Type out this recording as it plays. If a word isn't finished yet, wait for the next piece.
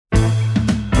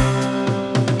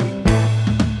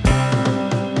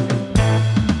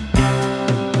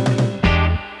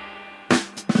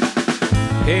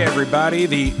Hey everybody,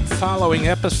 the following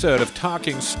episode of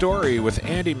Talking Story with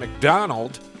Andy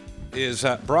Macdonald is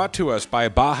brought to us by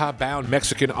Baja-bound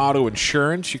Mexican Auto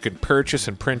Insurance. You can purchase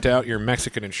and print out your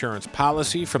Mexican insurance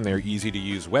policy from their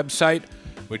easy-to-use website,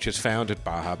 which is found at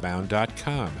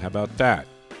bajabound.com. How about that?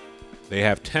 They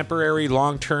have temporary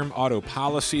long-term auto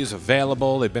policies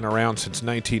available. They've been around since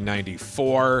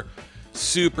 1994.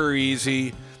 Super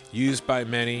easy, used by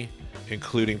many,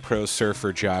 including pro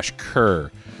surfer Josh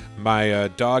Kerr. My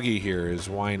doggy here is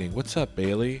whining. What's up,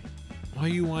 Bailey? Why are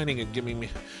you whining and giving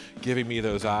me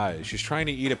those eyes? She's trying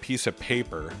to eat a piece of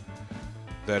paper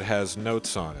that has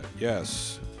notes on it.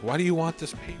 Yes. Why do you want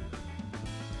this paper?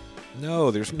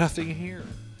 No, there's nothing here.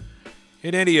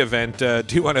 In any event,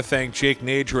 do want to thank Jake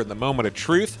Nager and the Moment of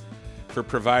Truth for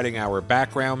providing our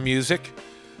background music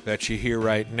that you hear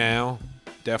right now.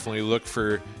 Definitely look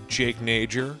for Jake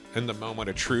Nager and the Moment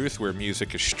of Truth where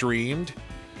music is streamed.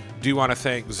 Do want to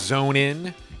thank Zone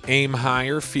In, Aim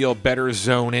Higher, Feel Better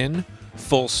Zone In,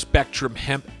 full spectrum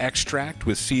hemp extract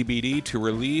with CBD to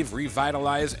relieve,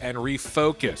 revitalize, and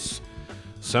refocus.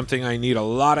 Something I need a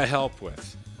lot of help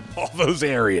with. All those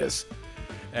areas.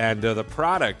 And the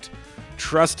product,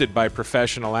 trusted by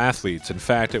professional athletes. In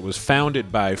fact, it was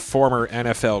founded by former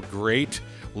NFL great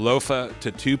Lofa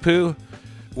Tatupu.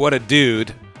 What a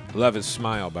dude. Love his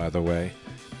smile, by the way.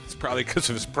 It's probably because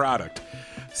of his product.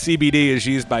 CBD is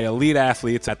used by elite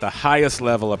athletes at the highest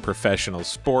level of professional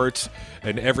sports,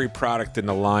 and every product in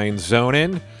the line Zone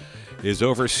In is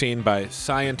overseen by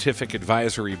scientific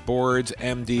advisory boards,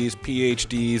 MDs,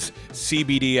 PhDs,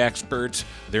 CBD experts.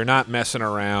 They're not messing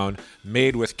around,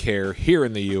 made with care here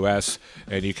in the U.S.,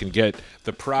 and you can get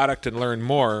the product and learn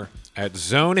more at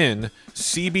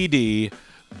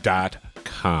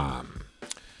zoneincbd.com.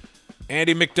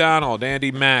 Andy Macdonald,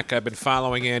 Andy Mac. I've been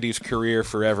following Andy's career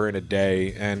forever and a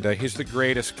day, and he's the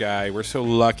greatest guy. We're so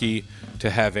lucky to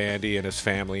have Andy and his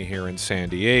family here in San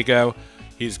Diego.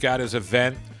 He's got his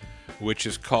event, which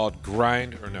is called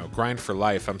Grind for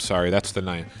Life. I'm sorry, that's the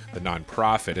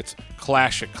nonprofit. It's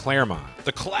Clash at Clairemont.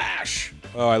 The Clash!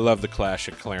 Oh, I love the Clash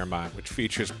at Clairemont, which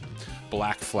features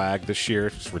Black Flag this year.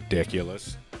 It's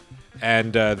ridiculous.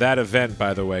 And that event,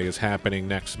 by the way, is happening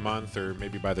next month, or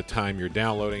maybe by the time you're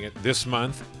downloading it, this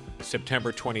month,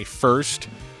 September 21st,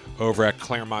 over at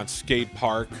Clairemont Skate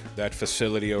Park, that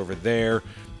facility over there.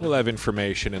 We'll have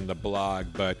information in the blog,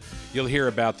 but you'll hear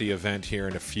about the event here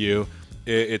in a few.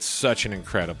 It's such an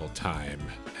incredible time,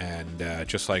 and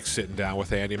just like sitting down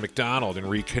with Andy Macdonald and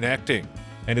reconnecting.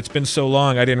 And it's been so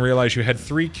long, I didn't realize you had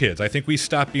 3 kids. I think we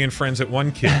stopped being friends at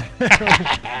 1 kid.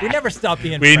 We never stopped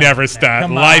being friends. We never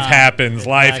stopped. Life happens.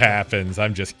 Exactly. Life happens.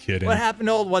 I'm just kidding. What happened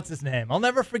to old what's-his-name? I'll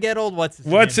never forget old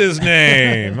what's-his-name. What's his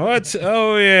name?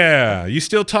 Oh, yeah. You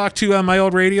still talk to my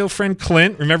old radio friend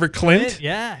Clint? Remember Clint?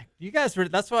 Yeah. You guys were,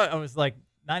 that's why I was like,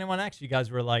 91X, you guys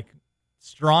were like,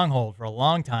 stronghold for a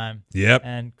long time. Yep.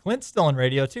 And Clint's still in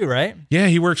radio too, right? Yeah,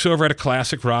 he works over at a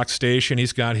classic rock station.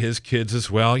 He's got his kids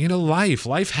as well. You know,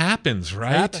 life happens,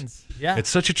 right? It happens. Yeah. It's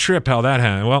such a trip how that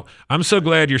happened. Well, I'm so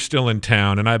glad you're still in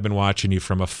town, and I've been watching you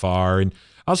from afar. And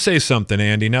I'll say something,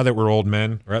 Andy. Now that we're old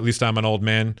men, or at least I'm an old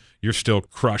man, you're still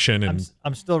crushing. And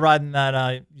I'm still riding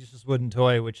that useless wooden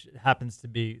toy, which happens to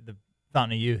be the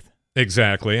fountain of youth.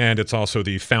 Exactly, and it's also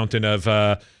the fountain of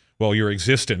your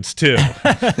existence, too.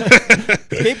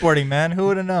 Skateboarding, man. Who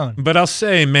would have known? But I'll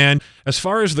say, man, as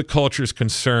far as the culture is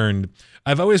concerned,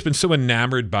 I've always been so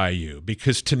enamored by you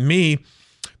because to me,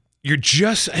 you're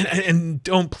just, and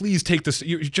don't please take this,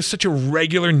 you're just such a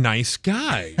regular, nice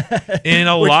guy.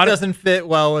 And Which doesn't fit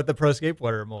well with the pro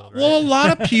skateboarder mold, right? Well, a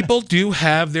lot of people do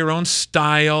have their own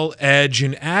style, edge,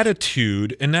 and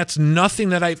attitude, and that's nothing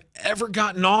that I've ever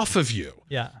gotten off of you.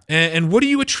 Yeah. And what do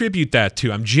you attribute that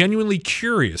to? I'm genuinely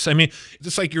curious. I mean,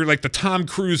 it's like you're like the Tom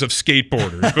Cruise of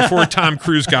skateboarders before Tom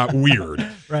Cruise got weird.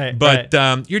 Right. But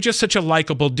you're just such a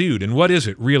likable dude. And what is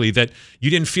it really that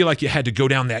you didn't feel like you had to go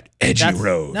down that edgy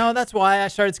road? No, that's why I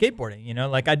started skateboarding. You know,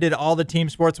 like I did all the team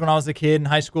sports when I was a kid in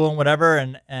high school and whatever.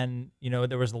 And you know,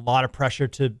 there was a lot of pressure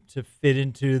to fit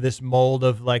into this mold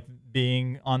of like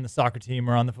being on the soccer team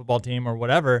or on the football team or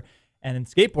whatever. And in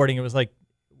skateboarding, it was like,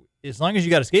 as long as you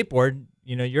got a skateboard,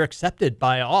 you know, you're accepted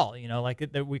by all, you know, like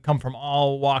we come from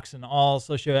all walks and all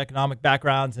socioeconomic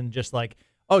backgrounds and just like,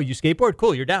 oh, you skateboard?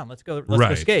 Cool. You're down. Let's go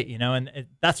skate, you know? And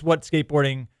that's what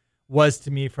skateboarding was to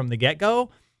me from the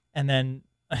get-go. And then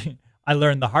I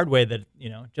learned the hard way that, you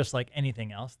know, just like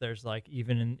anything else, there's like,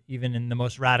 even in the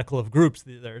most radical of groups,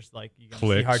 there's like, you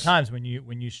see hard times when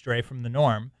you stray from the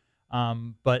norm.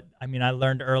 But I mean, I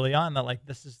learned early on that like,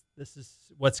 this is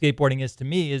what skateboarding is to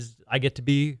me is I get to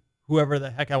be whoever the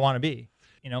heck I want to be.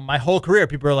 my whole career,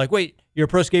 people are like, wait, you're a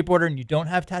pro skateboarder and you don't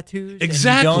have tattoos?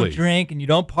 Exactly. And you don't drink and you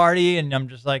don't party? And I'm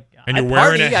just like, and you're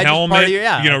wearing a helmet.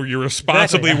 Yeah. You're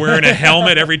responsibly wearing a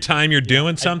helmet every time you're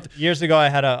doing something. Years ago, I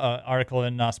had an article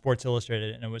in Sports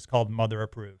Illustrated, and it was called Mother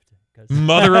Approved.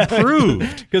 Mother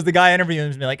approved. Because the guy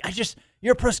interviewing me like,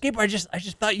 you're a pro skateboarder. I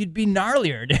just thought you'd be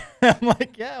gnarlier. I'm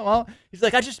like, yeah, well, he's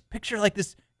like, I just picture like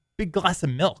this big glass of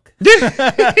milk.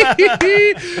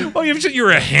 Well,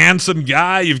 you're a handsome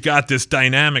guy. You've got this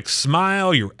dynamic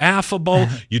smile. You're affable.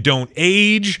 You don't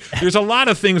age. There's a lot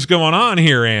of things going on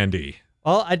here, Andy.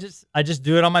 Well, I just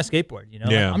do it on my skateboard.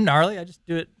 Like, I'm gnarly. I just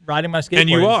do it riding my skateboard. And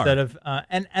you are. Instead of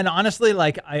and honestly,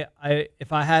 like I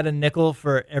if I had a nickel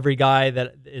for every guy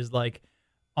that is like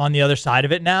on the other side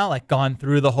of it now, like gone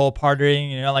through the whole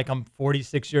partying, like I'm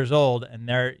 46 years old and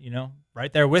they're,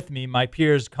 right there with me, my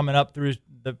peers coming up through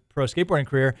the pro skateboarding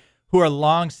career who are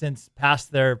long since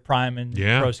past their prime in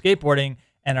pro skateboarding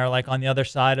and are like on the other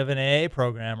side of an AA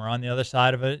program or on the other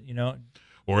side of it,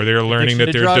 or they're learning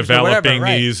that they're developing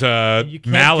these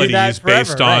maladies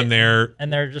based on their...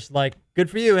 And they're just like, good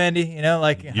for you, Andy.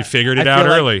 Like you figured it out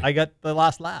early. Like I got the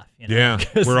last laugh. Yeah,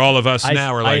 where all of us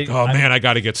now are like, man, I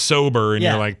got to get sober. And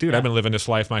you're like, dude, I've been living this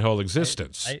life my whole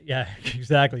existence. Yeah,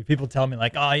 exactly. People tell me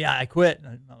like, oh, yeah, I quit.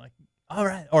 And I'm like, all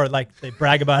right. Or like they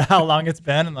brag about how long it's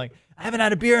been. And like, I haven't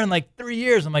had a beer in like 3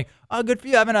 years. I'm like, oh, good for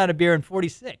you. I haven't had a beer in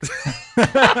 46.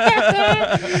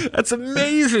 That's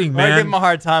amazing, man. I give them a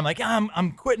hard time. Like,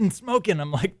 I'm quitting smoking.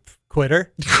 I'm like,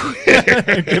 quitter.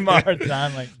 Give them a hard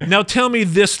time. Like, now tell me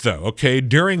this though, okay?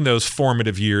 During those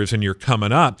formative years and you're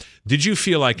coming up, did you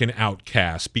feel like an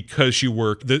outcast because you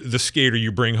were the skater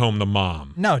you bring home the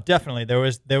mom? No, definitely. There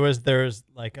was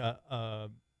like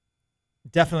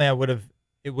definitely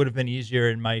it would have been easier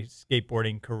in my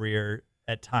skateboarding career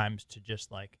at times to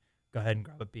just like go ahead and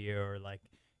grab a beer or like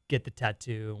get the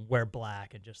tattoo and wear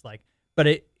black and just like, but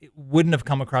it wouldn't have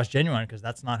come across genuine because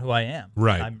that's not who I am.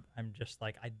 Right. I'm just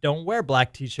like, I don't wear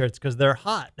black t-shirts because they're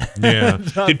hot. Yeah.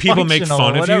 Did people make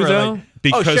fun of you though? Like,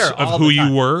 because of who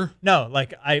you were? No,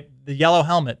 like the yellow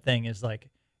helmet thing is like,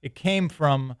 it came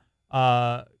from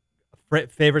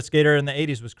favorite skater in the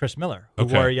 80s was Chris Miller, who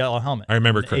wore a yellow helmet. I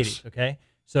remember Chris. 80s, okay.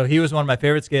 So he was one of my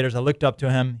favorite skaters. I looked up to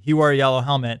him. He wore a yellow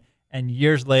helmet. And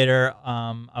years later,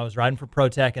 I was riding for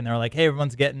ProTech, and they were like, hey,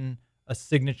 everyone's getting a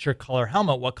signature color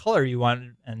helmet. What color you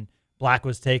want? And black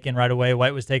was taken right away.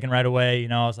 White was taken right away.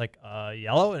 I was like,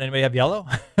 yellow? Anybody have yellow?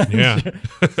 Yeah.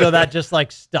 So that just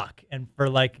like stuck. And for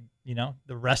like,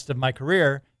 the rest of my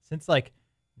career, since like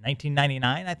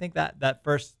 1999, I think that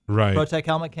first ProTech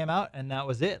helmet came out, and that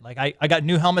was it. Like I got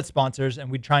new helmet sponsors, and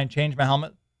we'd try and change my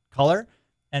helmet color.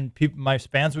 And my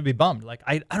fans would be bummed. Like,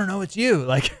 I don't know, it's you.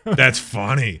 Like, that's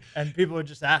funny. And people would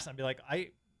just ask, I'd be like,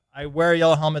 I wear a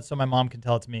yellow helmet so my mom can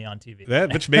tell it's me on TV.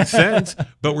 Which makes sense.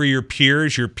 But were your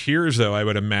peers though, I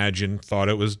would imagine, thought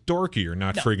it was dorky or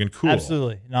not friggin' cool?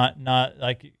 Absolutely. Not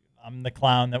like I'm the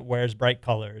clown that wears bright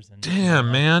colors. And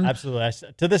damn, man.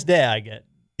 Absolutely. To this day, I get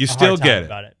you still get it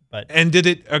about it. But and did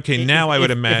it? Okay, now I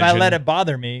would imagine. If I let it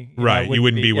bother me, you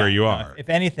wouldn't be where you are. If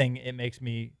anything, it makes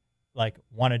me like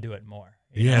want to do it more.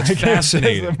 Yeah, it's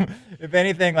fascinating. If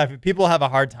anything, like if people have a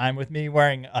hard time with me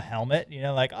wearing a helmet,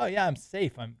 like, oh yeah, I'm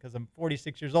safe. because I'm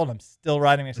 46 years old. I'm still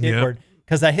riding my skateboard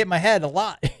because I hit my head a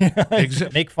lot.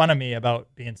 Make fun of me about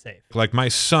being safe. Like my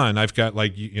son, I've got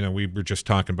like, we were just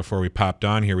talking before we popped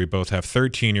on here. We both have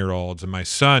 13-year-olds, and my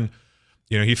son,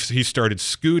 he started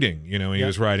scooting. He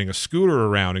was riding a scooter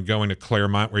around and going to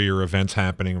Clairemont where your event's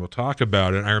happening. We'll talk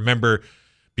about it. I remember,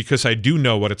 because I do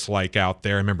know what it's like out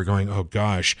there. I remember going, oh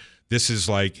gosh, this is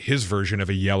like his version of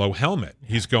a yellow helmet.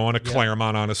 He's going to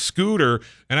Clairemont on a scooter.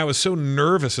 And I was so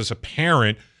nervous as a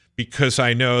parent because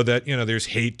I know that, there's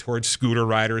hate towards scooter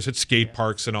riders at skate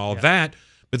parks and all of that.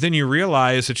 But then you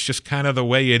realize it's just kind of the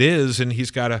way it is. And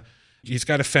he's got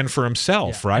to fend for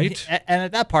himself, right? And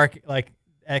at that park, like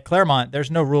at Clairemont, there's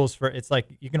no rules for, it's like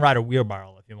you can ride a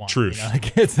wheelbarrow if you want. Truth.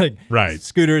 It's like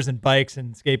scooters and bikes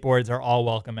and skateboards are all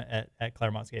welcome at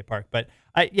Clairemont Skate Park. But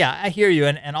I hear you.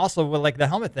 And also with like the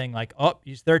helmet thing, like, oh,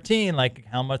 he's 13, like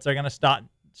helmets are going to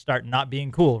start not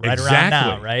being cool around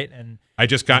now, right? And I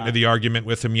just got into the argument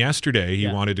with him yesterday. He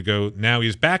wanted to go, now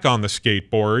he's back on the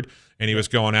skateboard, and he was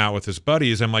going out with his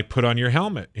buddies. I'm like, put on your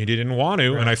helmet. He didn't want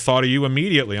to, and I thought of you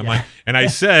immediately. I'm like, and I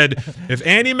said, if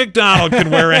Andy Macdonald can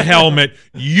wear a helmet,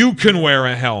 you can wear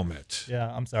a helmet. Yeah,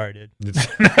 I'm sorry, dude.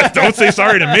 Don't say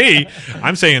sorry to me.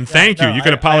 I'm saying thank you. You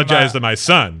can apologize to my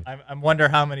son. I wonder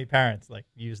how many parents like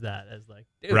use that as like,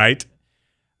 dude. Right?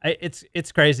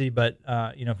 It's crazy, but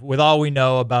with all we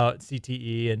know about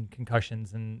CTE and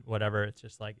concussions and whatever, it's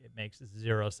just like it makes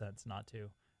zero sense not to.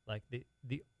 Like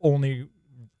the only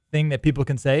thing that people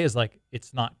can say is like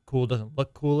it's not cool, doesn't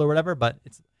look cool or whatever, but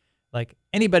it's like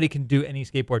anybody can do any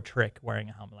skateboard trick wearing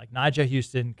a helmet. Like Nigel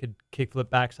Houston could kickflip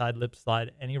backside, lip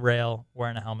slide, any rail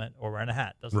wearing a helmet or wearing a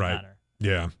hat. Doesn't matter.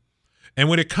 Yeah. And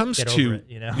when it comes Get to over it,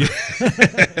 you know?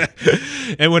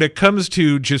 and when it comes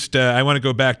to just I want to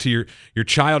go back to your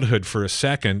childhood for a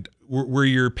second. Were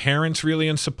your parents really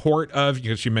in support of,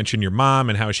 because you mentioned your mom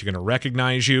and how is she going to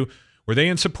recognize you? Were they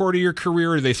in support of your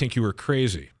career, or do they think you were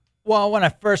crazy? Well, when I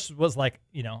first was like,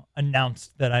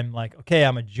 announced that I'm like, okay,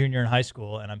 I'm a junior in high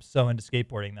school and I'm so into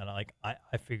skateboarding that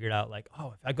I figured out like,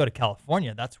 oh, if I go to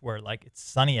California, that's where like it's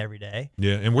sunny every day.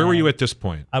 Yeah. And where were you at this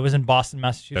point? I was in Boston,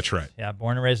 Massachusetts. That's right. Yeah,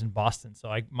 born and raised in Boston.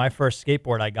 So my first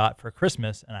skateboard I got for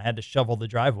Christmas, and I had to shovel the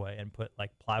driveway and put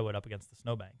like plywood up against the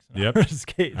snowbanks. Yep.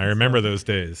 I remember those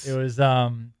days. It was,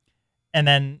 and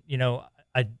then,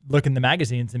 I'd look in the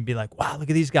magazines and be like, wow, look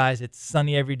at these guys. It's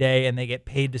sunny every day and they get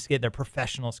paid to skate. They're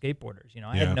professional skateboarders.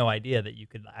 I had no idea that you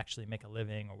could actually make a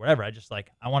living or whatever. I just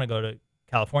I want to go to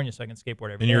California so I can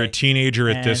skateboard every day. And you're a teenager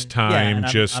at this time,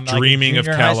 I'm dreaming like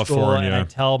of California. And I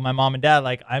tell my mom and dad,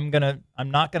 like, I'm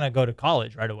not going to go to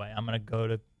college right away. I'm going to go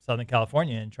to Southern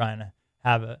California and try and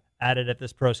have at it at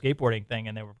this pro skateboarding thing.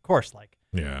 And they were, of course, like,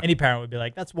 any parent would be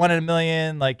like, that's 1 in a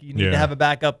million. Like, you need to have a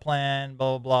backup plan,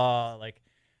 blah, blah, blah. Like,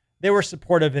 they were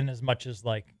supportive in as much as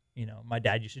like, my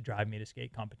dad used to drive me to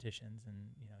skate competitions and,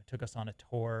 took us on a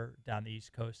tour down the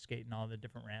East Coast skating all the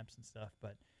different ramps and stuff.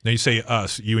 But now you say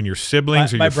us, you and your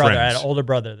siblings or my your brother, friends? I had an older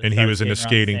brother. And he was into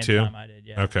skating too? I did,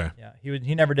 yeah. Okay. Yeah.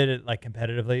 He never did it like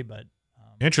competitively, but.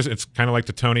 Interesting. It's kind of like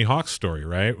the Tony Hawk story,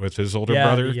 right? With his older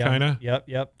brother, kind of?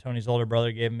 Yep. Tony's older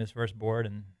brother gave him his first board.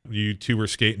 And you two were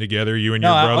skating together, you and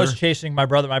your brother? No, I was chasing my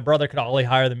brother. My brother could only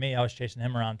higher than me. I was chasing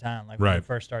him around town when we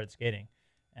first started skating.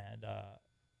 And,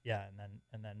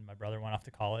 and then my brother went off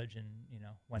to college and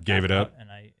went gave it up.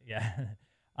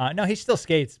 And no, he still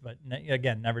skates, but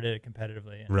again, never did it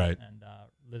competitively. And, and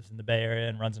lives in the Bay Area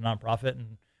and runs a nonprofit.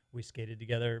 And we skated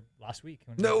together last week.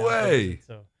 No way.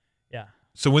 So yeah.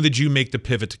 So when did you make the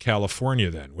pivot to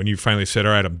California then? When you finally said,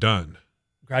 "All right, I'm done"?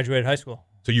 Graduated high school.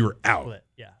 So you were out. Split.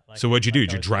 Yeah. So what'd you do?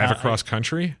 Did you drive across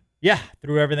country? Yeah,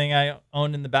 threw everything I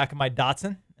owned in the back of my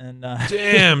Datsun. And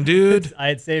damn, dude. I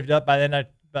had saved up by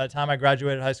the time I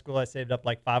graduated high school, I saved up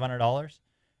like $500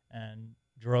 and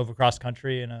drove across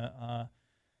country in a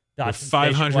Datsun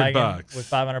station wagon with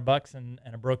 $500 and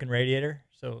a broken radiator.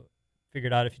 So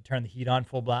figured out if you turn the heat on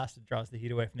full blast, it draws the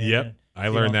heat away from the engine. I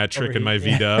learned that trick in my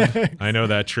V-dub. I know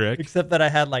that trick. Except that I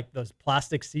had like those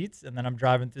plastic seats, and then I'm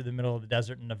driving through the middle of the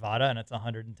desert in Nevada, and it's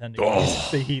 110 degrees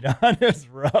with the heat on. It was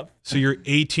rough. So you're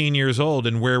 18 years old,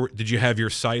 and where did you have your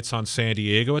sights on San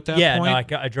Diego at that point? Yeah,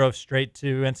 no, I drove straight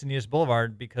to Encinitas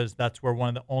Boulevard because that's where one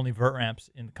of the only vert ramps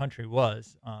in the country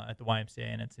was at the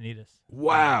YMCA in Encinitas.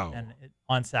 Wow. And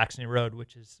on Saxony Road,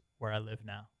 which is where I live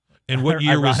now. And what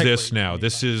year was this now?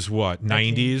 This is what,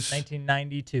 90s?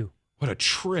 1992. What a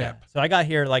trip. Yeah. So I got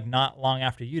here like not long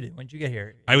after you did. When did you get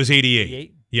here? I was 88.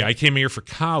 88? Yeah, I came here for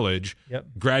college, Yep.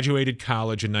 graduated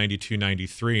college in 92,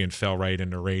 93, and fell right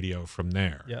into radio from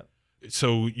there. Yep.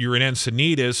 So you're in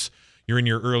Encinitas, you're in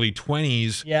your early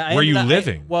 20s. Yeah. Where are you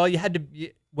living? You had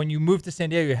to, when you moved to San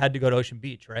Diego, you had to go to Ocean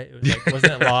Beach, right? It was like,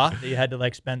 wasn't it law that you had to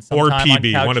like spend some or time PB, on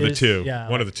couches? one of the two. Yeah.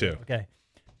 One of the two. Okay.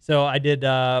 So I did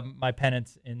my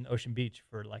penance in Ocean Beach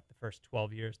for like the first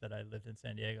 12 years that I lived in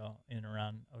San Diego, in and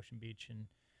around Ocean Beach and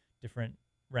different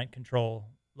rent control,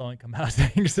 low-income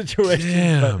housing situations.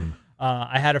 Damn. But,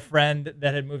 I had a friend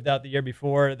that had moved out the year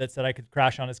before that said I could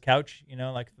crash on his couch,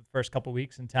 like the first couple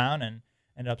weeks in town, and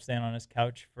ended up staying on his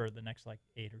couch for the next like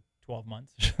 8 or 12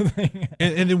 months.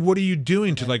 and then what are you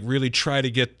doing to like really try to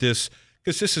get this?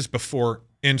 Because this is before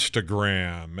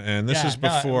Instagram, and this is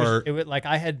before. It was like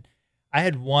I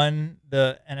had won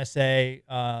the NSA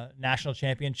national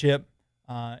championship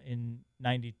in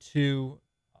 92.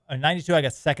 In 92, I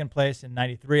got second place. In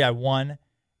 93, I won.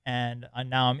 And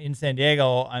now I'm in San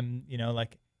Diego. I'm,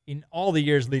 like in all the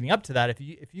years leading up to that,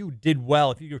 if you did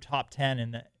well, if you were top 10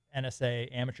 in the NSA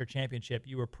amateur championship,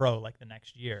 you were pro like the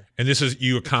next year. And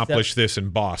you accomplished this in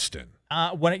Boston.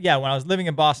 When I was living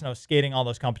in Boston, I was skating all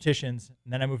those competitions.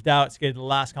 And then I moved out, skated the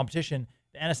last competition.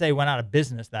 The NSA went out of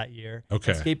business that year.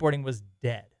 Okay. And skateboarding was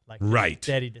dead. Like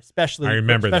dead,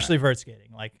 especially vert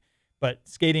skating. But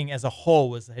skating as a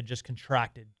whole had just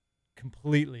contracted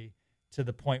completely to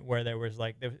the point where there was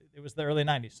it was the early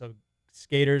 90s. So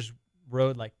skaters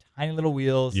rode like tiny little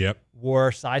wheels. Yep.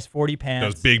 Wore size 40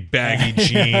 pants. Those big baggy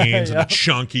jeans and the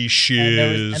chunky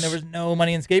shoes. And there was no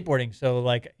money in skateboarding. So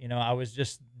I was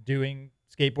just doing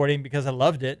skateboarding because I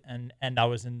loved it, and I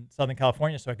was in Southern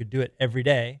California, so I could do it every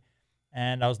day.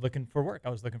 And I was looking for work. I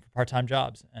was looking for part-time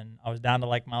jobs, and I was down to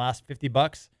like my last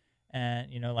 $50. and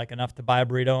like enough to buy a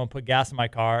burrito and put gas in my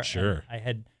car. Sure.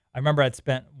 And I remember I'd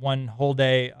spent one whole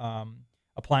day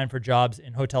applying for jobs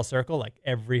in Hotel Circle, like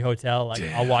every hotel. Like,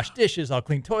 I'll wash dishes, I'll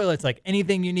clean toilets, like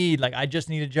anything you need. Like, I just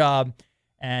need a job,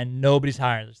 and nobody's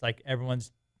hiring. It's like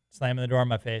everyone's slamming the door in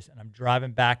my face, and I'm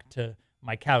driving back to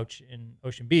my couch in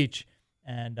Ocean Beach,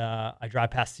 and I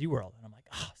drive past SeaWorld, and I'm like,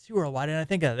 oh, SeaWorld, why didn't I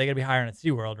think of that? They got to be hiring at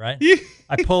SeaWorld, right?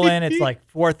 I pull in, it's like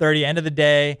 4:30, end of the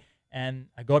day, and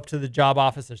I go up to the job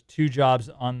office. There's 2 jobs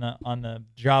on the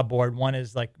job board. One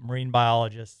is like marine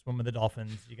biologist, swim with the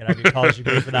dolphins. You got to have your college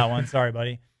degree for that one. Sorry,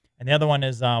 buddy. And the other one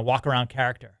is walk around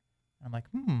character. And I'm like,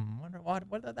 wonder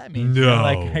what does that mean? No.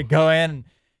 Like, I go in and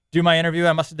do my interview.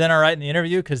 I must have done all right in the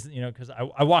interview because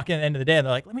I walk in at the end of the day and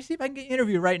they're like, let me see if I can get you an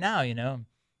interview right now.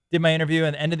 Did my interview,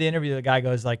 and at the end of the interview, the guy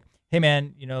goes like, hey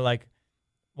man, like,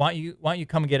 why don't you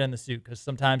come and get in the suit? Because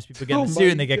sometimes people get in the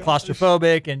suit and they get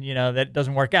claustrophobic, and that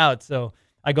doesn't work out. So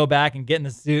I go back and get in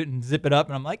the suit and zip it up,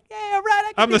 and I'm like, yeah, all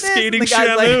right, I'm the skating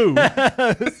Shamu.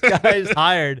 Like, this guy's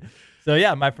hired. So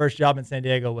yeah, my first job in San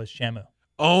Diego was Shamu.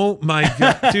 Oh my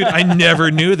God, dude, I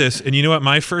never knew this. And you know what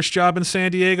my first job in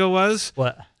San Diego was?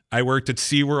 What? I worked at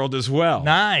SeaWorld as well.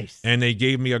 Nice. And they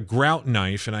gave me a grout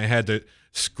knife, and I had to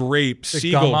scrape The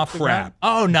seagull gum off the crap.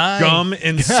 ground? Oh, nice. Gum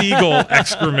and seagull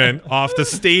excrement off the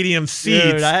stadium seats.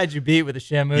 Dude, I had you beat with a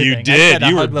Shamu You thing. did. I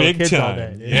You were hug little big kids all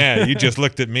time. day, Yeah, you just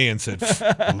looked at me and said,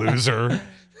 loser.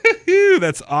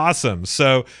 That's awesome.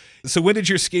 So when did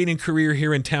your skating career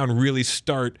here in town really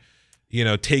start,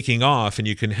 taking off, and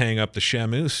you can hang up the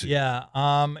Shamu suit? Yeah.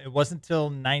 It wasn't until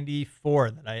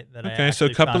 94 that I Okay, so a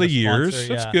actually couple found of a years.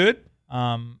 sponsor, That's yeah. good.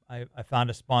 I found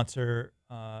a sponsor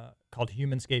called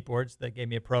Human Skateboards that gave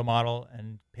me a pro model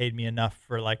and paid me enough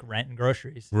for like rent and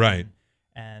groceries. Right.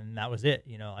 And that was it.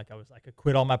 Like I could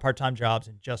quit all my part-time jobs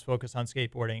and just focus on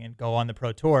skateboarding and go on the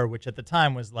pro tour, which at the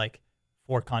time was like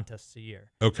 4 contests a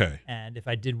year. Okay. And if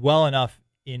I did well enough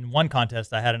in one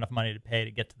contest, I had enough money to pay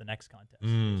to get to the next contest.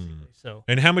 Basically. So.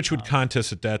 And how much would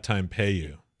contests at that time pay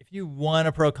you? If you won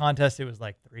a pro contest, it was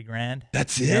like $3,000.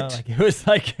 That's it? Like it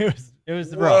was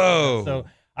the pro. Whoa. So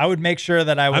I would make sure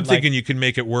that I would. I'm thinking you can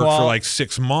make it work for like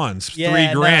 6 months.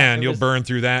 Yeah, $3,000, no, you'll burn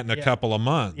through that in a couple of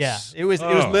months. Yeah, it was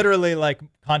literally like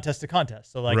contest to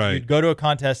contest. So like you'd go to a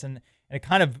contest, and it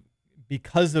kind of,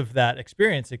 because of that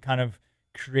experience, it kind of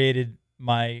created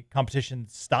my competition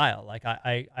style. Like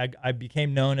I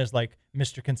became known as like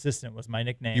Mr. Consistent was my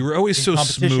nickname. You were always so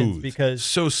smooth. Because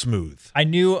so smooth. I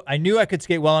knew I could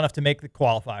skate well enough to make the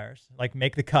qualifiers, like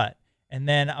make the cut. And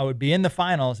then I would be in the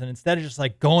finals, and instead of just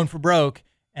like going for broke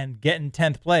and getting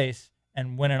 10th place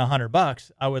and winning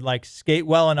 $100, I would like skate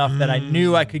well enough that I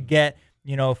knew I could get,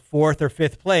 4th or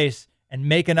 5th place and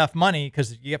make enough money,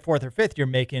 because if you get 4th or 5th, you're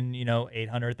making,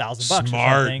 $800,000 or something.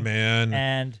 Smart, man.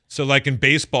 And so like in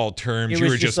baseball terms, you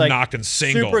were just like knocking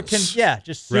singles.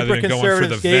 Just super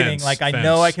conservative skating. Like I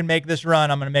know I can make this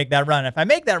run. I'm going to make that run. If I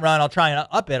make that run, I'll try and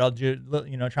up it. I'll do,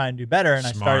 try and do better. And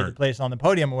I started the place on the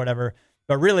podium or whatever.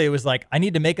 But really, it was like, I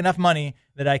need to make enough money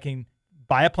that I can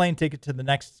buy a plane ticket to the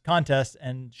next contest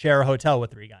and share a hotel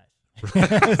with 3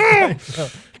 guys. So,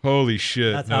 holy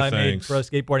shit. That's how I made pro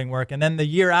skateboarding work. And then the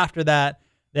year after that,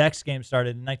 the X Games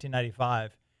started in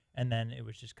 1995. And then it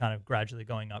was just kind of gradually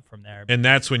going up from there. And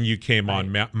that's when you came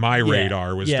on my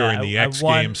radar, was during the X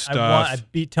Games stuff. I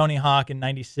beat Tony Hawk in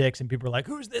 96, and people were like,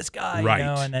 who's this guy? Right.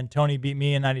 And then Tony beat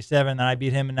me in 97, and I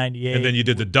beat him in 98. And then you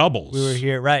did the doubles. We were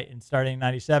here, right. And starting in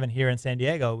 97 here in San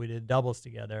Diego, we did doubles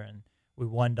together, and we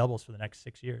won doubles for the next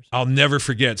 6 years. I'll never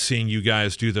forget seeing you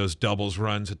guys do those doubles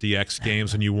runs at the X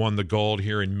Games, and you won the gold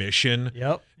here in Mission.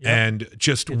 Yep. And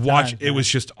just it was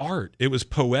just art. It was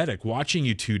poetic watching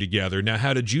you two together. Now,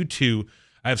 how did you two,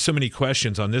 I have so many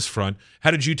questions on this front.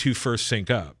 How did you two first sync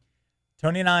up?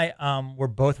 Tony and I were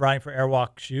both riding for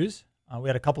Airwalk shoes. We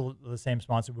had a couple of the same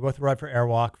sponsors. We both rode for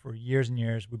Airwalk for years and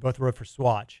years. We both rode for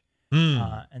Swatch.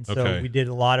 And so we did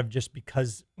a lot of, just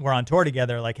because we're on tour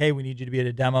together, like, hey, we need you to be at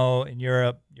a demo in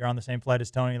Europe. You're on the same flight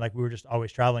as Tony. Like, we were just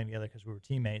always traveling together because we were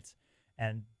teammates.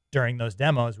 And during those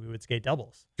demos, we would skate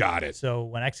doubles. Got it. So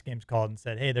when X Games called and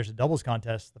said, hey, there's a doubles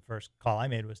contest, the first call I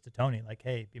made was to Tony, like,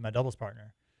 hey, be my doubles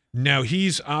partner. Now,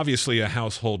 he's obviously a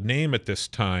household name at this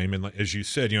time. And as you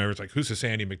said, I was like, who's this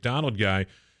Andy Macdonald guy?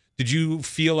 Did you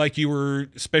feel like you were,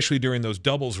 especially during those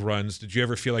doubles runs, did you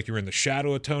ever feel like you were in the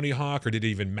shadow of Tony Hawk, or did it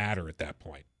even matter at that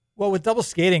point? Well, with double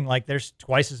skating, like, there's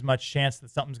twice as much chance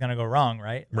that something's going to go wrong,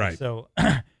 right? Right. So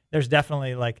there's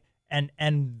definitely like, and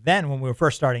then when we were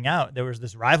first starting out, there was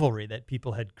this rivalry that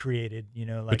people had created,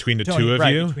 like between the Tony, two of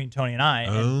right, you, between Tony and I.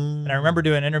 Oh. And I remember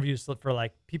doing interviews for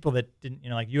like people that didn't,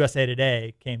 like USA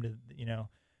Today came to,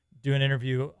 do an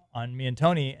interview on me and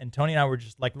Tony and I were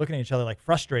just like looking at each other like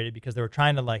frustrated, because they were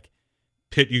trying to like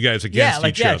pit you guys against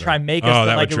each other. Try and make us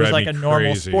that like would it was drive like me a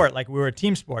normal crazy. sport, like we were a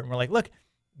team sport, and we're like, look,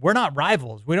 we're not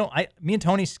rivals. Me and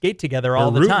Tony skate together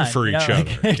all We're the rooting time for you each know?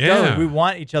 other. Like, Yeah. totally. We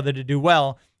want each other to do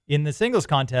well in the singles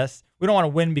contest. We don't want to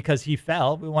win because he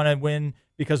fell. We want to win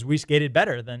because we skated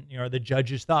better than the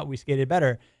judges thought we skated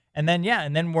better. And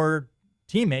then we're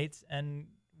teammates, and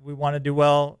we want to do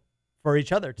well for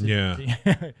each other.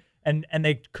 And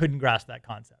they couldn't grasp that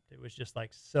concept. It was just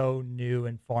like so new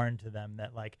and foreign to them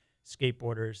that like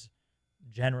skateboarders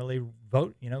generally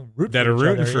root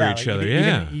for each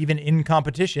other. Even in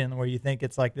competition where you think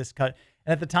it's like this cut.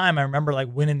 And at the time, I remember like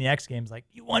winning the X Games, like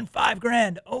you won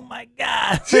 $5,000. Oh my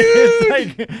god,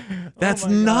 dude, that's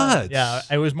nuts. God. Yeah,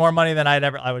 it was more money than I'd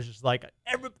ever. I was just like,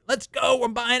 let's go, we're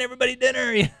buying everybody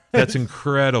dinner. That's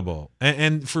incredible.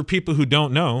 And for people who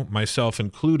don't know, myself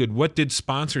included, what did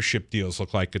sponsorship deals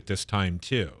look like at this time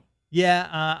too? Yeah,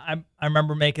 I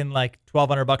remember making like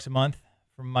 $1,200 a month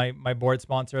from my board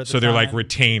sponsor at the time. So they're like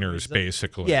retainers,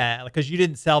 basically. Yeah, because you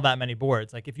didn't sell that many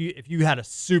boards. Like if you had a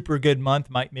super good month,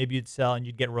 maybe you'd sell and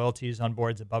you'd get royalties on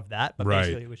boards above that. But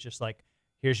basically, it was just like,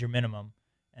 here's your minimum,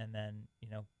 and then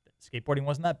skateboarding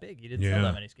wasn't that big. You didn't sell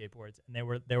that many skateboards,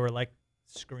 and they were like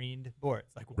screened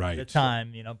boards, like one at a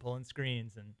time. Pulling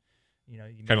screens and. You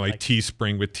kind of like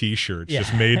Teespring with T-shirts,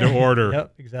 just made to order.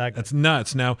 Yep, exactly. That's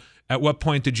nuts. Now, at what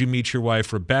point did you meet your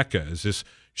wife, Rebecca?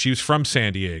 She was from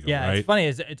San Diego, right? Yeah, it's funny.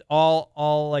 It's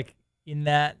all like in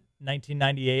that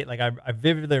 1998. Like I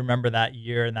vividly remember that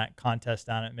year and that contest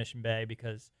down at Mission Bay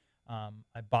because I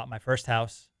bought my first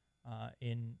house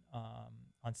on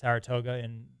Saratoga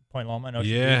in Point Loma in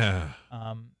Ocean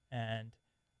Beach. And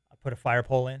I put a fire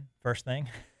pole in first thing.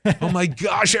 Oh my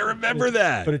gosh, I remember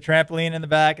that. Put a trampoline in the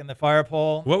back and the fire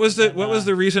pole. What was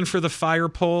the reason for the fire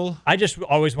pole? I just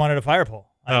always wanted a fire pole.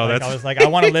 I was like, I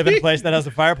want to live in a place that has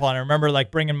a fire pole. And I remember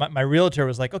like bringing my realtor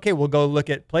was like, okay, we'll go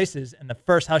look at places. And the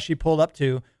first house she pulled up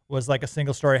to was like a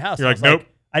single story house. You're like, nope.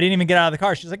 I didn't even get out of the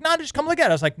car. She's like, no, just come look at it.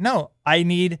 I was like, no, I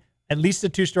need at least a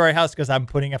 2-story house because I'm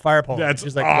putting a fire pole.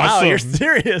 She's like, awesome. Wow, you're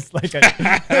serious. Like,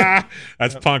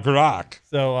 that's punk rock.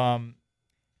 So,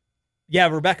 yeah,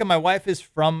 Rebecca, my wife, is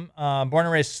from born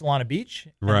and raised Solana Beach,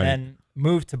 and then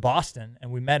moved to Boston,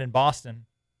 and we met in Boston.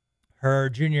 Her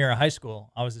junior year of high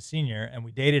school, I was a senior, and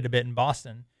we dated a bit in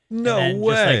Boston. No and then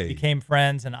way. Just like became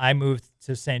friends, and I moved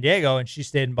to San Diego, and she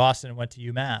stayed in Boston and went to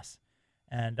UMass,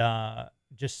 and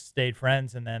just stayed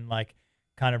friends, and then like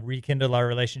kind of rekindled our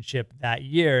relationship that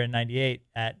year in '98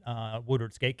 at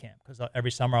Woodward Skate Camp because every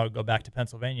summer I would go back to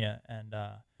Pennsylvania and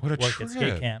work at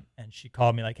skate camp. And she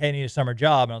called me like, "Hey, I need a summer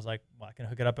job," and I was like, "Well, I can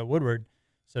hook it up at Woodward."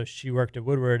 So she worked at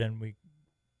Woodward, and we,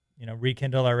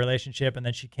 rekindled our relationship. And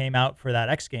then she came out for that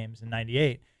X Games in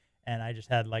 '98, and I just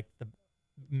had like the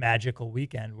magical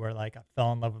weekend where like I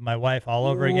fell in love with my wife all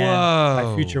over again,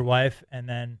 my future wife, and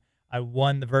then I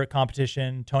won the vert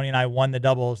competition. Tony and I won the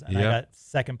doubles, and I got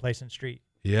second place in street.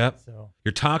 Yep. So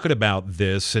you're talking about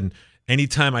this, and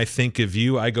anytime I think of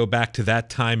you, I go back to that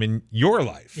time in your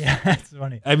life. Yeah, that's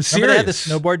funny. I'm serious. Remember they had the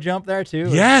snowboard jump there too?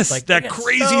 Yes, like, that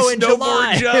crazy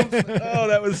snowboard jump. Oh,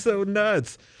 that was so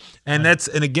nuts. And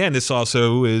again, this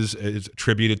also is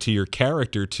attributed to your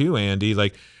character too, Andy.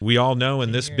 Like we all know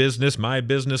in this business, my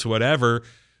business, whatever,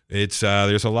 it's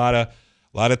there's a lot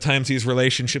of times these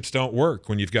relationships don't work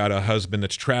when you've got a husband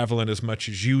that's traveling as much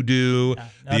as you do,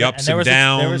 the ups and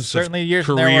downs. There was certainly years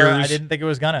careers. There where I didn't think it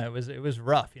was gonna. It was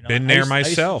rough. Been there myself.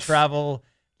 I used to travel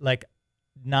like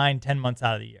 9-10 months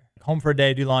out of the year, home for a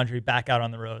day, do laundry, back out on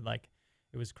the road. Like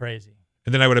it was crazy.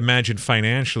 And then I would imagine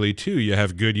financially too, you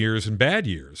have good years and bad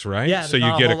years, right? Yeah, so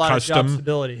you get accustomed. Job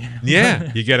stability.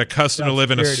 Yeah, you get accustomed to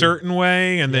live in a certain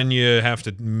way, and then you have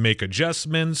to make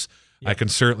adjustments. Yeah. I can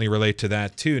certainly relate to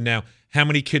that too. Now, how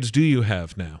many kids do you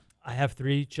have now? I have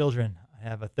 3 children. I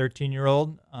have a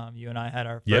 13-year-old. You and I had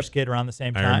our first kid around the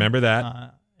same time. I remember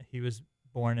that. He was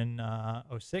born in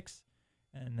 06,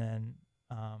 and then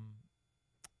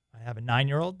I have a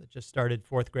 9-year-old that just started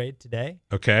 4th grade today.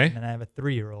 Okay. And then I have a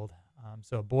 3-year-old.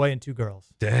 So a boy and 2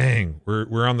 girls. Dang,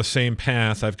 we're on the same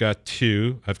path. I've got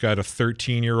 2. I've got a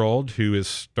 13-year-old who is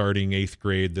starting 8th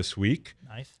grade this week.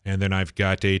 Nice. And then I've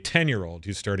got a 10-year-old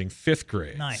who's starting 5th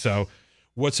grade. Nice. So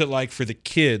what's it like for the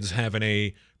kids having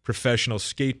a professional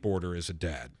skateboarder as a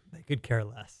dad? They could care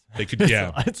less. They could,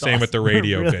 yeah. Same awesome. With the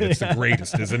radio really? bit. It's the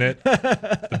greatest, isn't it?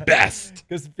 The best.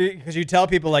 Because you tell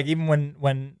people, like, even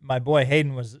when my boy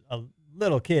Hayden was a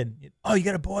little kid, oh, you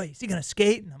got a boy, is he gonna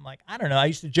skate? And I'm like, I don't know. I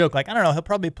used to joke, like, I don't know, he'll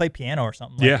probably play piano or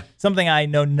something. Like, something I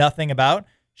know nothing about.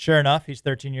 Sure enough, he's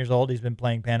 13 years old. He's been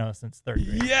playing piano since 3rd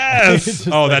grade. Yes.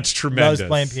 Oh, that's tremendous. Loves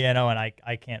playing piano, and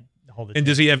I can't hold it. And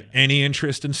does he have any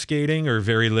interest in skating or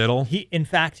very little? In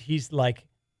fact, he's like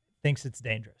thinks it's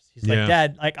dangerous. He's like,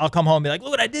 Dad, like I'll come home and be like,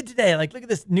 look what I did today. Like, look at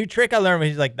this new trick I learned.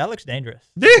 He's like, that looks dangerous.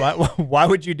 Why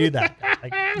would you do that?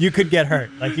 Like, you could get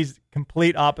hurt. Like, he's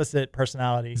complete opposite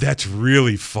personality. That's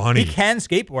really funny. He can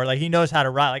skateboard. Like, he knows how to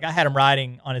ride. Like, I had him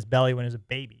riding on his belly when he was a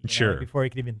baby. Sure. Before he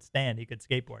could even stand, he could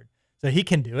skateboard. So he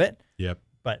can do it. Yep.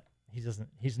 But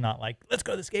he's not like, let's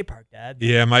go to the skate park, Dad.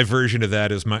 Yeah, my version of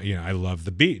that is I love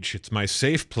the beach. It's my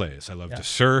safe place. I love to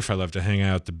surf. I love to hang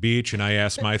out at the beach. And I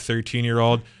asked my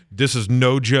 13-year-old, this is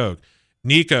no joke,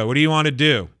 Nico, what do you want to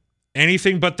do?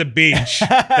 Anything but the beach.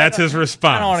 That's his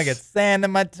response. I don't want to get sand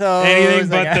in my toes. Anything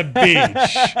but the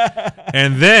beach.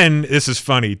 And then, this is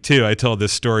funny, too. I told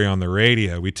this story on the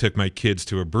radio. We took my kids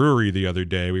to a brewery the other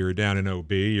day. We were down in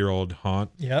OB, your old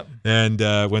haunt. Yep. And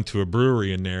went to a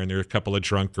brewery in there, and there were a couple of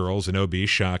drunk girls in OB,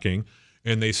 shocking.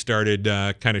 And they started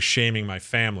kind of shaming my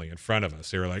family in front of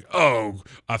us. They were like, oh,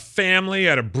 a family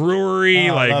at a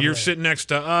brewery? Like, lovely. You're sitting next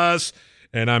to us?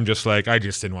 And I'm just like, I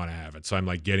just didn't want to have it. So I'm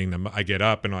like getting them. I get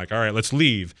up and I'm like, all right, let's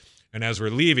leave. And as we're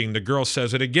leaving, the girl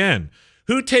says it again.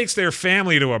 Who takes their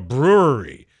family to a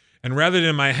brewery? And rather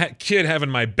than my kid having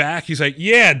my back, he's like,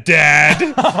 yeah, Dad.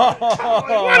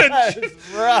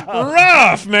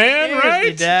 Rough, man, Seriously,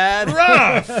 right? Dad.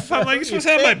 Rough. I'm like, you're supposed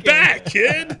to have my back,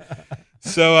 kid.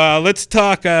 So let's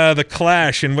talk the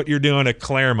Clash and what you're doing at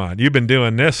Clairemont. You've been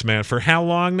doing this, man, for how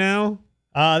long now?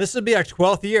 This will be our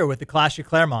 12th year with the Clash at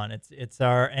Clairemont. It's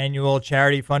our annual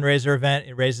charity fundraiser event.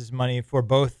 It raises money for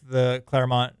both the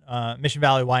Clairemont Mission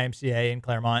Valley YMCA in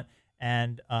Clairemont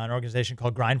and an organization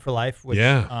called Grind for Life, which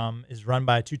is run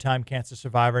by a 2-time cancer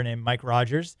survivor named Mike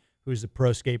Rogers, who's a pro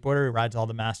skateboarder who rides all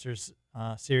the Masters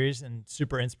series, and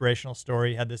super inspirational story.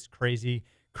 He had this crazy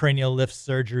cranial lift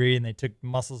surgery, and they took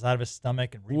muscles out of his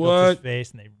stomach and rebuilt his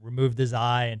face, and they removed his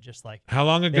eye, and just like, how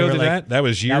long ago did that? That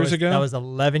was years ago? That was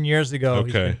 11 years ago. Okay.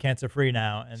 He's been cancer free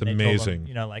now, and it's they amazing.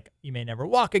 told him, like, you may never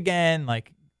walk again.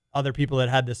 Like, other people that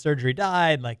had this surgery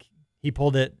died. Like, he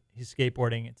pulled it. He's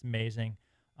skateboarding. It's amazing.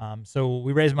 So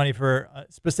we raise money for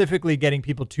specifically getting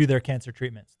people to their cancer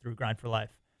treatments through Grind for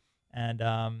Life, and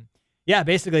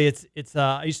basically it's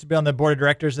I used to be on the board of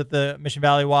directors at the Mission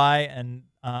Valley Y, and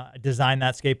I designed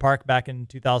that skate park back in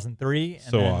 2003.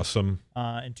 And then, awesome.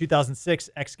 In 2006,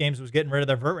 X Games was getting rid of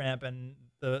their vert ramp, and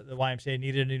the YMCA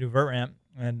needed a new vert ramp.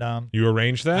 And you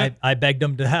arranged that? I begged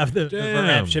them to have the vert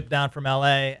ramp shipped down from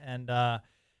LA, and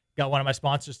got one of my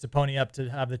sponsors to pony up to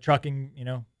have the trucking,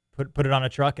 put it on a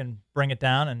truck and bring it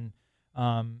down.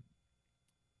 And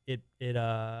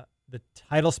the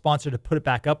title sponsor to put it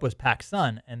back up was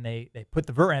PacSun, and they put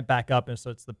the vert ramp back up, and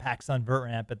so it's the PacSun vert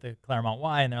ramp at the Clairemont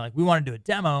Y, and they're like, we want to do a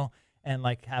demo and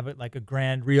like have it like a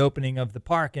grand reopening of the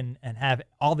park, and have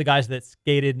all the guys that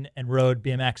skated and rode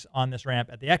BMX on this ramp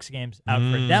at the X Games out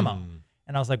for a demo.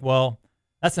 And I was like, well,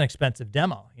 that's an expensive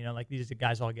demo, like these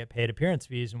guys all get paid appearance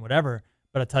fees and whatever,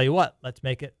 but I'll tell you what, let's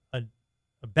make it a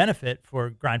benefit for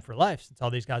Grind for Life, since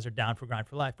all these guys are down for Grind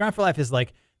for Life. Grind for Life is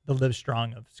like the live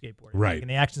strong of skateboarding. Right. Like in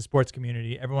the action sports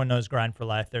community, everyone knows Grind for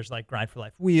Life. There's like Grind for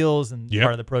Life wheels, and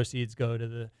part of the proceeds go to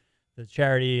the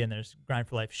charity, and there's Grind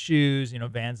for Life shoes.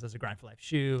 Vans does a Grind for Life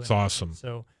shoe. It's awesome.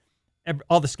 So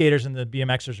all the skaters and the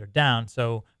BMXers are down.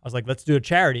 So I was like, let's do a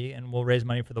charity, and we'll raise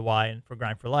money for the Y and for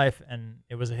Grind for Life. And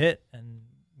it was a hit, and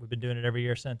we've been doing it every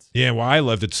year since. Yeah, well, I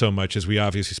loved it so much, as we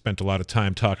obviously spent a lot of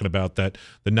time talking about the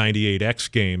 98 X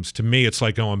Games. To me, it's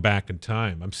like going back in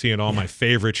time. I'm seeing all my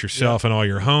favorites, yourself and all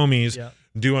your homies,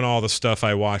 doing all the stuff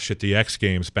I watched at the X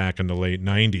Games back in the late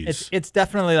 90s. It's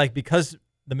definitely like, because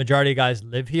the majority of guys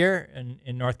live here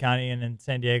in North County and in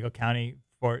San Diego County,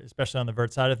 especially on the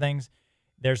vert side of things,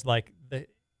 there's like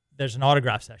there's an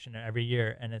autograph session every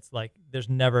year, and it's like there's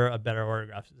never a better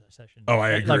autograph session. Oh,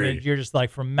 I agree. You're just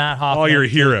like, from Matt Hoffman, all your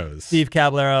heroes, Steve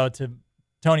Caballero to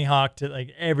Tony Hawk, to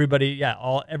like everybody,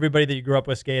 everybody that you grew up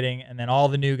with skating, and then all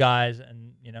the new guys,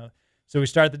 and So we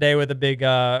start the day with a big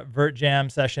vert jam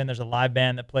session. There's a live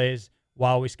band that plays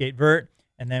while we skate vert,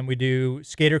 and then we do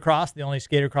skater cross. The only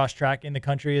skater cross track in the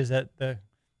country is at the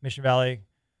Mission Valley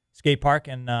Skate Park,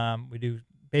 and we do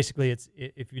basically,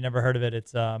 if you've never heard of it,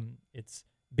 it's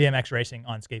BMX racing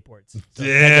on skateboards. So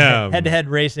damn. Head-to-head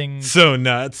racing. So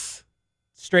nuts.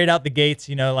 Straight out the gates,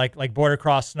 like border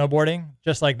cross snowboarding,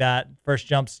 just like that. First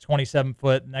jump's 27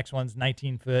 foot, next one's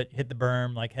 19 foot, hit the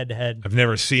berm, like head-to-head. I've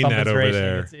never seen that over racing.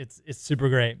 there. It's super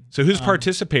great. So who's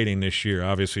participating this year?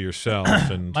 Obviously yourself.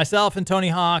 And myself and Tony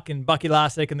Hawk and Bucky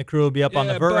Lassick and the crew will be up on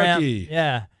the vert ramp.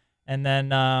 Yeah. And then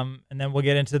we'll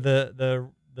get into the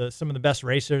some of the best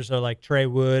racers are like Trey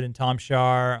Wood and Tom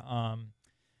Shar,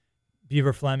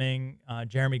 Beaver Fleming,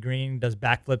 Jeremy Green does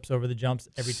backflips over the jumps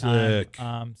every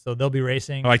time. So they'll be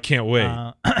racing. Oh, I can't wait.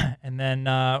 And then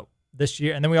this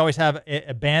year, and then we always have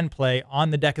a band play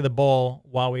on the deck of the bowl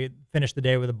while we finish the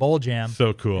day with a bowl jam.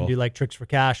 So cool. And do like tricks for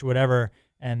cash or whatever.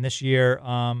 And this year,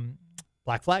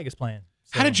 Black Flag is playing.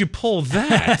 So. How did you pull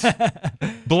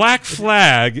that? Black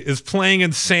Flag is playing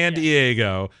in San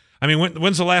Diego. I mean,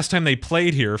 when's the last time they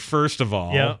played here? First of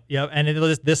all, yeah, and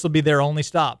this will be their only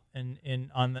stop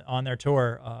on their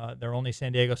tour. Their only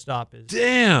San Diego stop is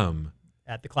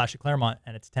at the Clash of Clairemont,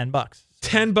 and it's $10. So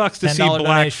 $10 to see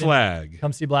Black Flag.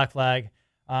 Come see Black Flag.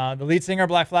 The lead singer of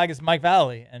Black Flag is Mike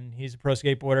Valley, and he's a pro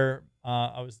skateboarder.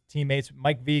 I was teammates.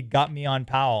 Mike V got me on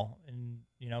Powell, and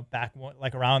back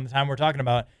like around the time we're talking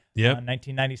about. Yep.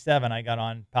 1997, I got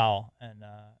on Powell and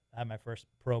had my first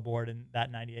pro board in that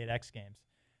 98 X Games,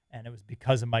 and it was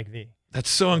because of Mike V. That's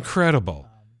so incredible.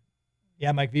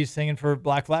 Mike V's singing for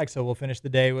Black Flag, so we'll finish the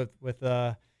day with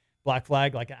Black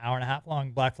Flag, like an hour and a half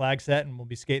long Black Flag set, and we'll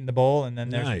be skating the bowl, and then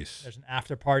there's an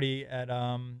after party at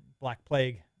Black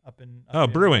Plague up in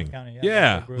Brewing. County.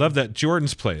 Yeah, love that.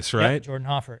 Jordan's place, right? Yep, Jordan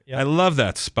Hoffer. Yep. I love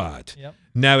that spot. Yep.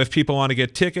 Now, if people want to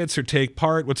get tickets or take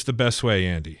part, what's the best way,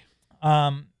 Andy?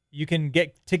 You can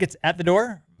get tickets at the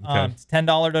door. Okay. It's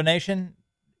 $10 donation.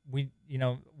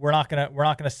 We're not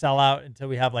gonna sell out until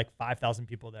we have like 5,000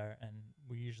 people there, and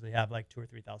we usually have like 2,000 or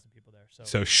 3,000 people there.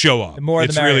 So show up. The more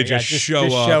it's the merrier. really just show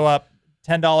up. Show up.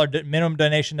 $10 minimum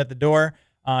donation at the door.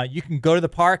 You can go to the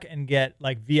park and get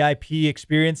like VIP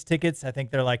experience tickets. I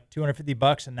think they're like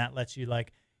 $250, and that lets you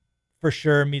like for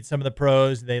sure meet some of the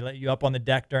pros. They let you up on the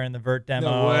deck during the vert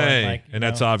demo. No way. And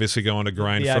that's obviously going to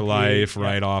Grind VIP, for Life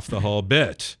right off the whole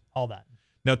bit. All that.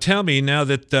 Now tell me, now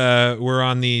that we're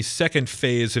on the second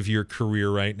phase of your career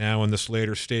right now in this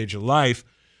later stage of life,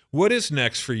 what is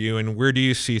next for you, and where do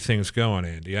you see things going,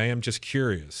 Andy? I am just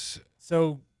curious.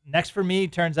 So next for me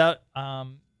turns out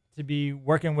to be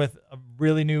working with a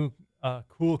really new,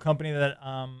 cool company that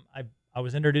I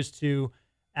was introduced to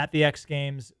at the X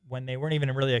Games when they weren't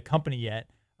even really a company yet.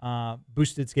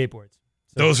 Boosted Skateboards.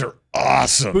 So those are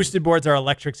awesome. Boosted boards are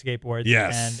electric skateboards.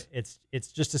 Yes. And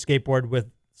it's just a skateboard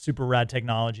with super rad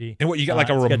technology. And what, you got like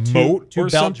a got remote two or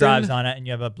belt something? drives on it, and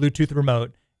you have a Bluetooth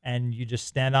remote, and you just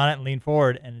stand on it and lean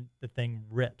forward, and the thing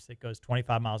rips. It goes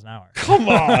 25 miles an hour. Come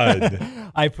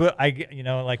on.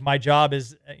 Like my job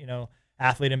is,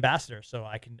 athlete ambassador, so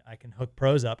I can hook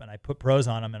pros up, and I put pros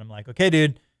on them, and I'm like, okay,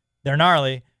 dude, they're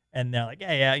gnarly. And they're like,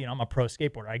 yeah, I'm a pro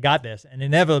skateboarder. I got this. And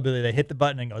inevitably, they hit the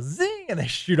button and go zing, and they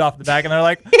shoot off the back. And they're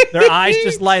like, their eyes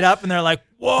just light up, and they're like,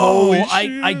 whoa,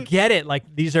 I get it. Like,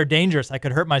 these are dangerous. I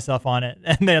could hurt myself on it.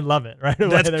 And they love it, right?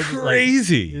 That's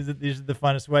crazy. Like, these are the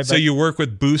funnest way. So you work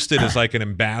with Boosted as like an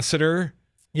ambassador?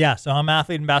 Yeah, so I'm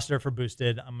athlete ambassador for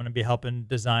Boosted. I'm going to be helping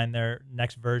design their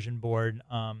next version board.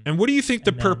 And what do you think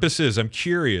the purpose is? I'm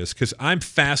curious because I'm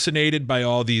fascinated by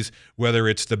all these, whether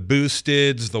it's the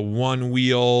Boosteds, the one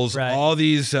wheels, right. all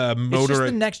these motor. It's just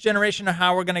the next generation of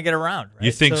how we're going to get around, right?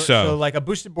 You think so? So like a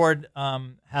Boosted board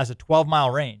has a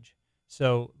 12-mile range.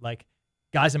 So like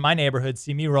guys in my neighborhood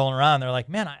see me rolling around. They're like,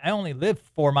 man, I only live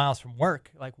 4 miles from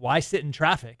work. Like, why sit in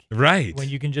traffic? Right. When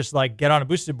you can just like get on a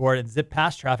Boosted board and zip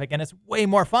past traffic, and it's way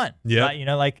more fun. Yeah.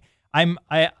 Like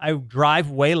I drive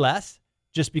way less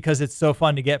just because it's so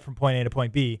fun to get from point A to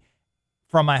point B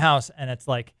from my house. And it's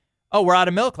like, oh, we're out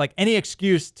of milk. Like any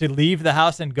excuse to leave the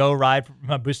house and go ride from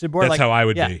a Boosted board. That's how I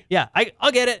would be. Yeah.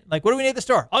 I'll get it. Like, what do we need at the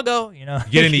store? I'll go,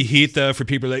 Get any heat though for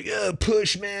people like,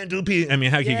 push, man, don't be. I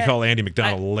mean, how can you call Andy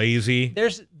Macdonald lazy?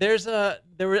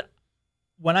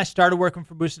 When I started working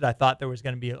for Boosted, I thought there was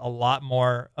going to be a lot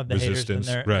more of the haters than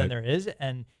there is.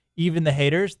 And even the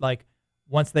haters, like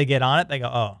once they get on it, they go,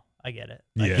 oh, I get it.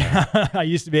 Like, yeah. I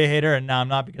used to be a hater, and now I'm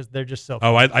not because they're just so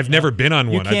fun. Oh, I've never been on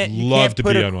one. I'd love to be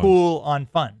on one. You can't put a cool on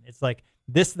fun. It's like,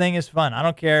 this thing is fun. I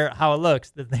don't care how it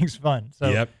looks. The thing's fun. So,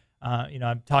 yep.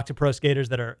 I've talked to pro skaters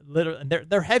that are literally,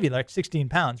 they're heavy, like 16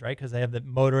 pounds, right? Because they have the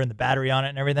motor and the battery on it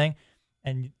and everything.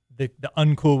 And the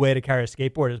uncool way to carry a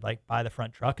skateboard is like by the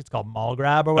front truck. It's called mall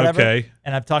grab or whatever. Okay.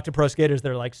 And I've talked to pro skaters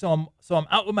that are like, so I'm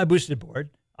out with my Boosted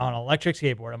board on an electric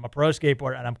skateboard. I'm a pro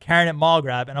skateboarder, and I'm carrying it mall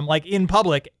grab, and I'm like in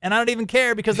public, and I don't even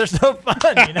care because they're so fun.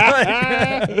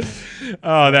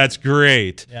 Oh, that's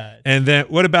great. Yeah. And then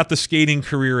what about the skating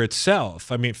career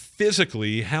itself? I mean,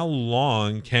 physically, how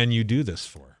long can you do this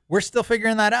for? We're still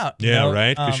figuring that out. Yeah,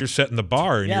 right? Because you're setting the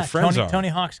bar, and your friends are. Tony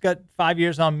Hawk's got 5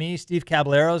 years on me. Steve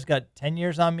Caballero's got 10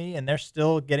 years on me, and they're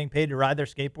still getting paid to ride their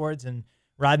skateboards and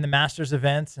riding the Masters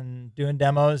events and doing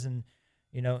demos. And,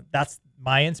 that's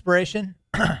my inspiration.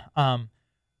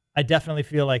 I definitely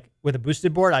feel like with a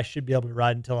boosted board, I should be able to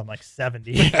ride until I'm like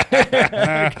 70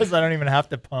 because I don't even have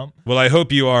to pump. Well, I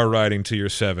hope you are riding to your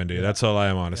 70. That's all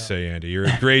I want to say, Andy. You're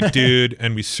a great dude,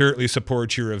 and we certainly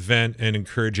support your event and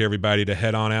encourage everybody to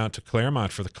head on out to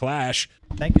Clairemont for the Clash.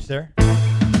 Thank you, sir.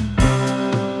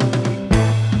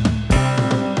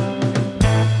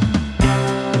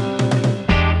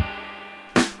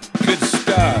 Good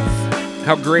stuff.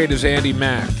 How great is Andy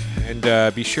Mac?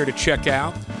 And be sure to check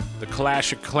out the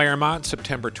Clash at Clairemont,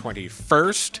 September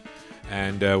 21st.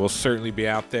 And we'll certainly be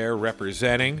out there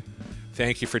representing.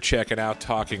 Thank you for checking out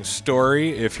Talking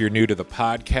Story. If you're new to the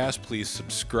podcast, please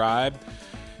subscribe.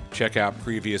 Check out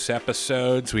previous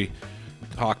episodes. We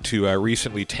talked to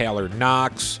recently Taylor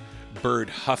Knox,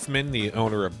 Bird Huffman, the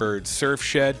owner of Bird Surf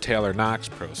Shed, Taylor Knox,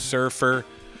 pro surfer,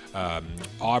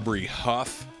 Aubrey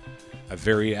Huff, a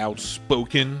very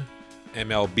outspoken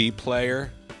MLB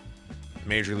player,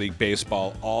 Major League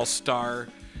Baseball All-Star,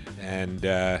 and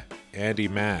Andy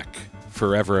Mac,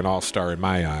 forever an All-Star in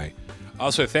my eye.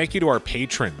 Also, thank you to our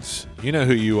patrons. You know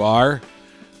who you are.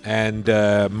 And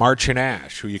March and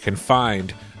Ash, who you can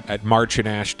find at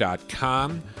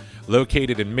marchandash.com.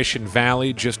 Located in Mission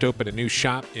Valley, just opened a new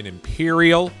shop in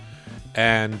Imperial.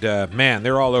 And, man,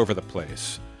 they're all over the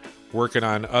place. Working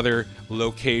on other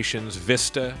locations.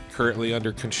 Vista, currently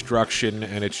under construction,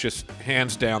 and it's just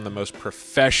hands down the most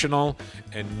professional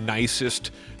and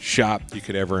nicest shop you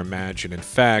could ever imagine. In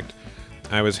fact,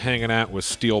 I was hanging out with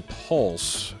Steel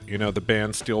Pulse. You know the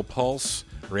band Steel Pulse?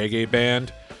 Reggae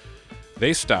band?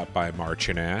 They stopped by March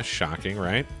and Ash. Shocking,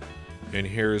 right? And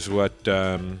here's what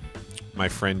my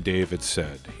friend David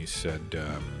said. He said,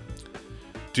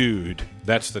 dude,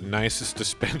 that's the nicest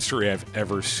dispensary I've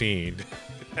ever seen.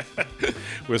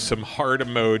 With some heart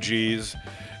emojis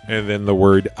and then the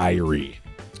word Irie.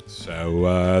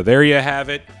 So there you have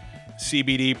it.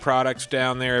 CBD products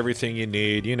down there, everything you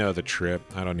need. You know the trip.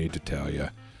 I don't need to tell you.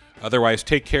 Otherwise,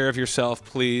 take care of yourself,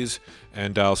 please,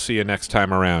 and I'll see you next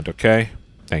time around, okay?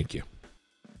 Thank you.